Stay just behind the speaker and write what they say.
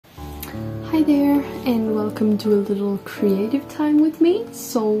Hi there, and welcome to a little creative time with me.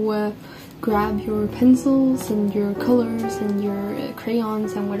 So grab your pencils and your colors and your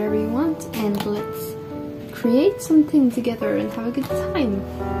crayons and whatever you want, and let's create something together and have a good time.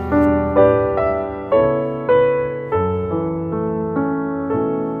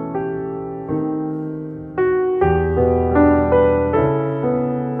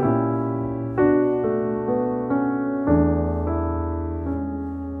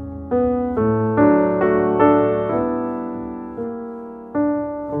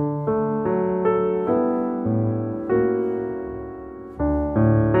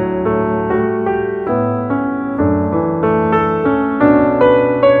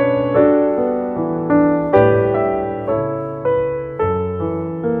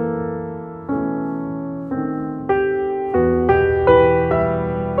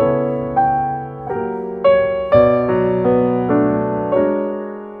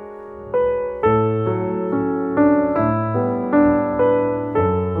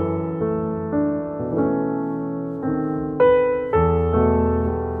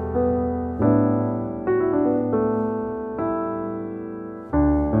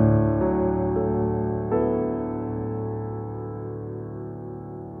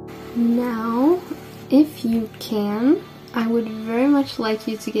 Now, if you can, I would very much like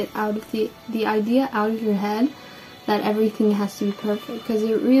you to get out of the idea out of your head that everything has to be perfect, because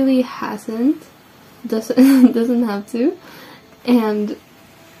it really hasn't. Doesn't have to. And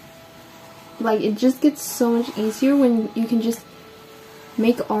like, it just gets so much easier when you can just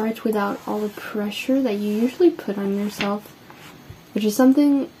make art without all the pressure that you usually put on yourself, which is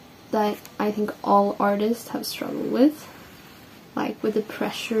something that I think all artists have struggled with. Like with the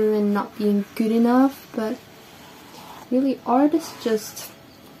pressure and not being good enough, but really art is just,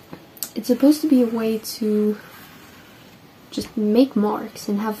 it's supposed to be a way to just make marks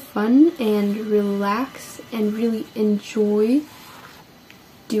and have fun and relax and really enjoy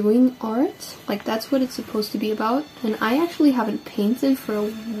doing art. Like, that's what it's supposed to be about. And I actually haven't painted for a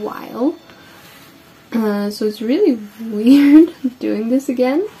while, so it's really weird doing this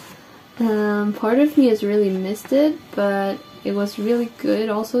again. Part of me has really missed it, but it was really good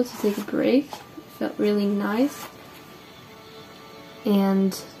also to take a break. It felt really nice.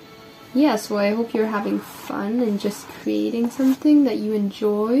 And yeah, so I hope you're having fun and just creating something that you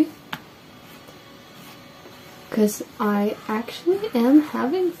enjoy. Because I actually am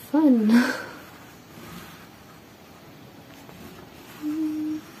having fun.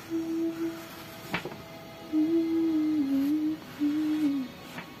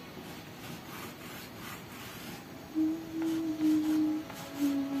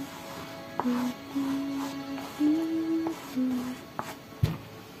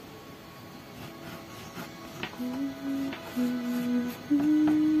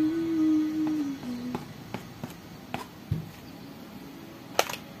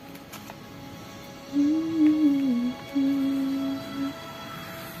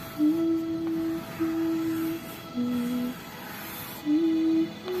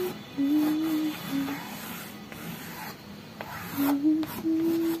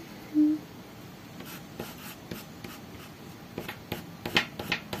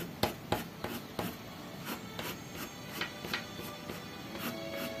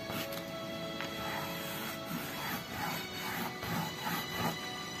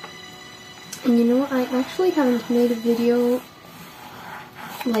 And you know, I actually haven't made a video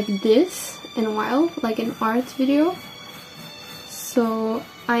like this in a while, like an art video. So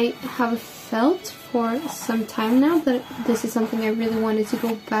I have felt for some time now that this is something I really wanted to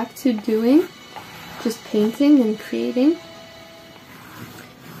go back to doing, just painting and creating.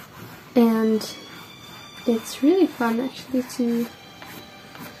 And it's really fun actually to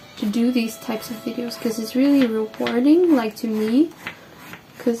do these types of videos, because it's really rewarding, like to me,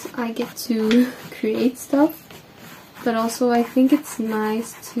 because I get to create stuff, but also I think it's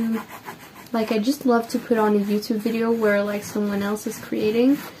nice to, like, I just love to put on a YouTube video where like someone else is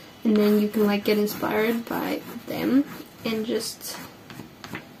creating, and then you can like get inspired by them and just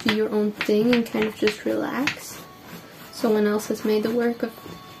do your own thing and kind of just relax. Someone else has made the work of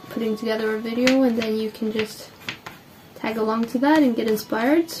putting together a video, and then you can just tag along to that and get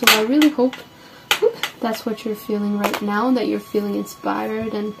inspired. So I really hope that's what you're feeling right now, that you're feeling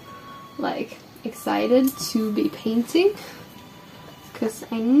inspired and like excited to be painting, because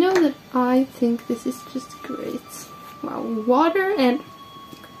I know that I think this is just great. Wow, water and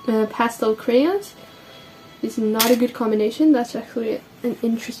pastel crayons is not a good combination. That's actually an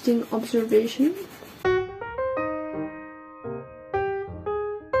interesting observation.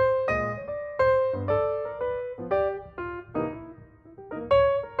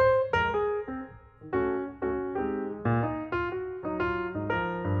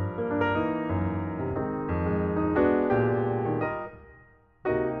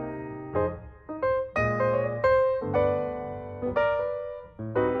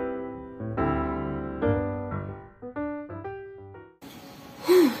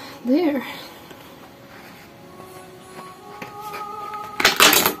 There.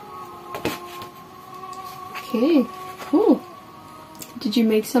 Okay, cool. Did you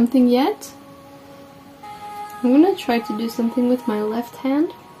make something yet? I'm gonna try to do something with my left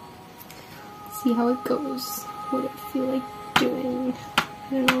hand. See how it goes. What I feel like doing.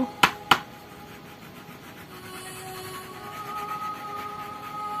 I don't know.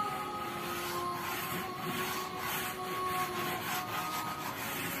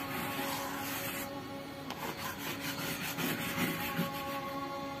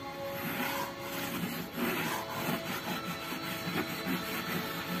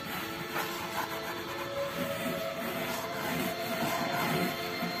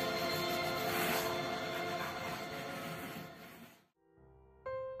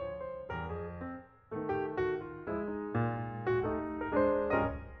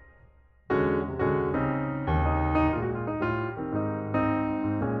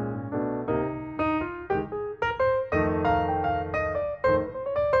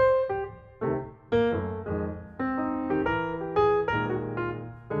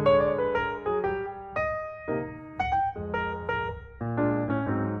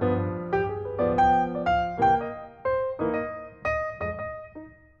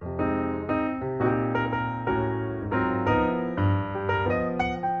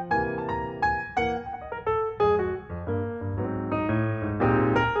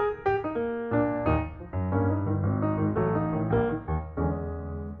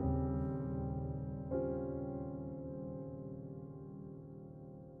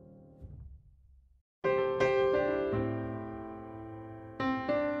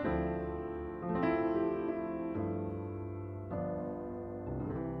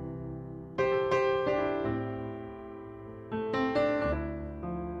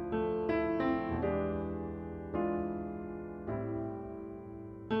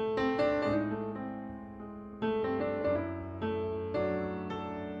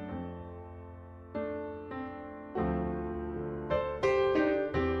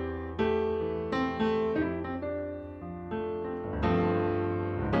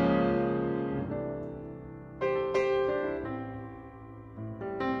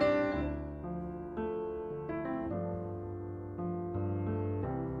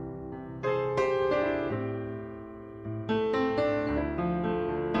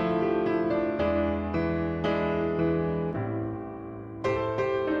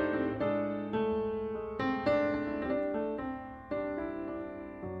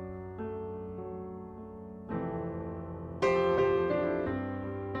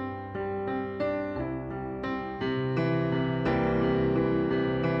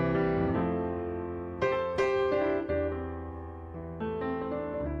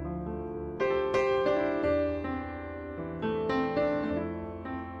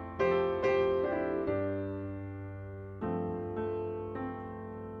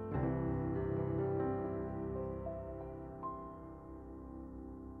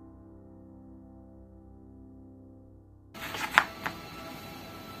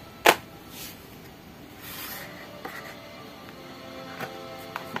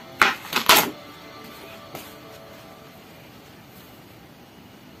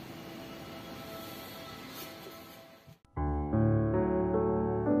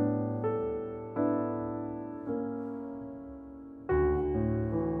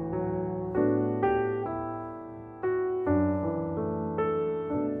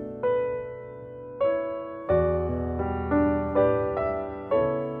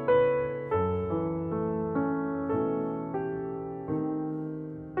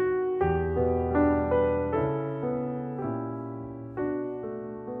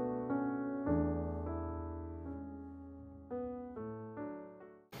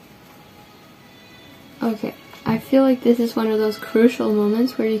 Okay, I feel like this is one of those crucial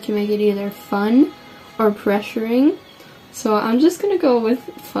moments where you can make it either fun or pressuring. So I'm just gonna go with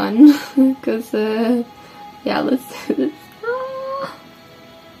fun, because, yeah, let's do this.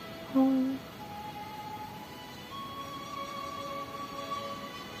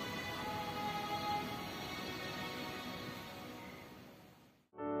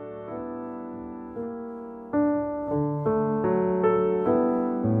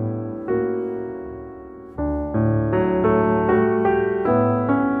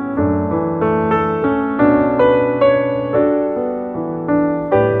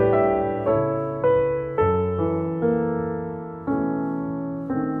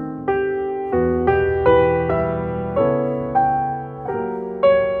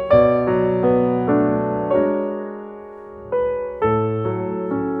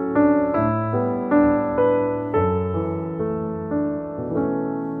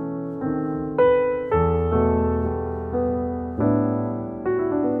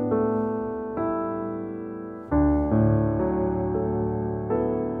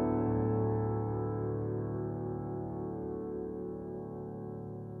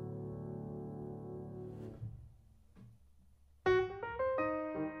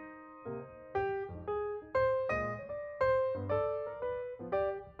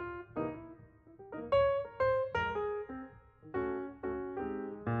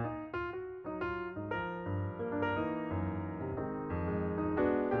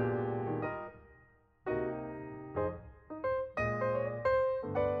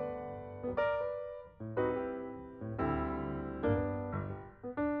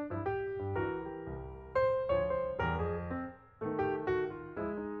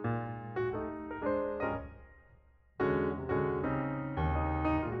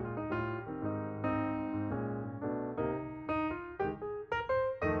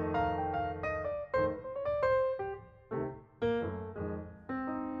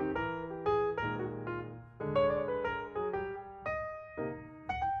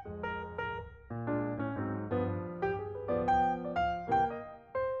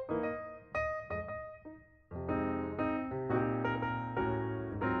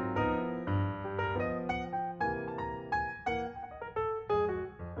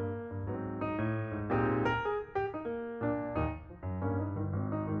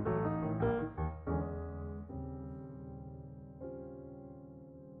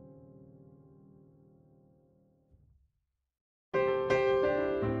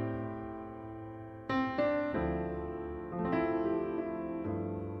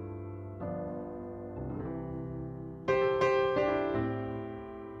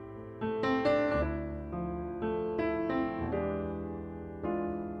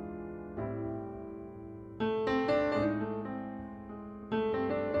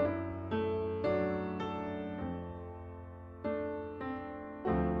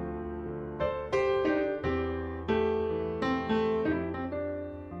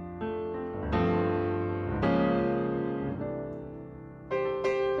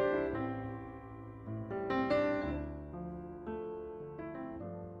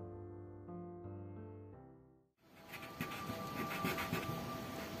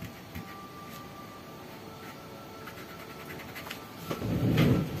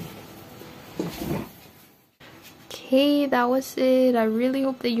 Okay, that was it. I really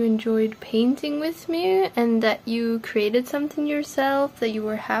hope that you enjoyed painting with me and that you created something yourself that you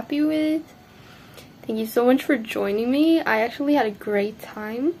were happy with. Thank you so much for joining me. I actually had a great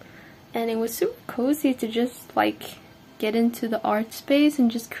time and it was super cozy to just like get into the art space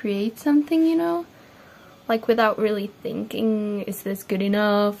and just create something, you know? Like without really thinking, is this good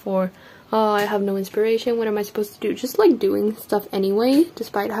enough, or oh, I have no inspiration, what am I supposed to do? Just like doing stuff anyway,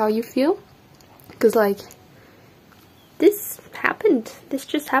 despite how you feel. Because like, this happened. This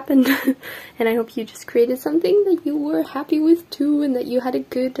just happened. And I hope you just created something that you were happy with too, and that you had a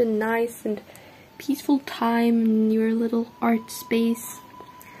good and nice and peaceful time in your little art space.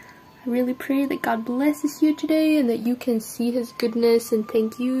 I really pray that God blesses you today and that you can see his goodness and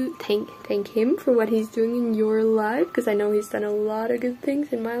thank him for what he's doing in your life, because I know he's done a lot of good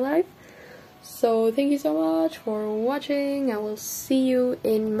things in my life. So thank you so much for watching. I will see you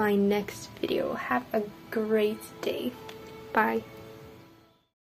in my next video. Have a great day. Bye.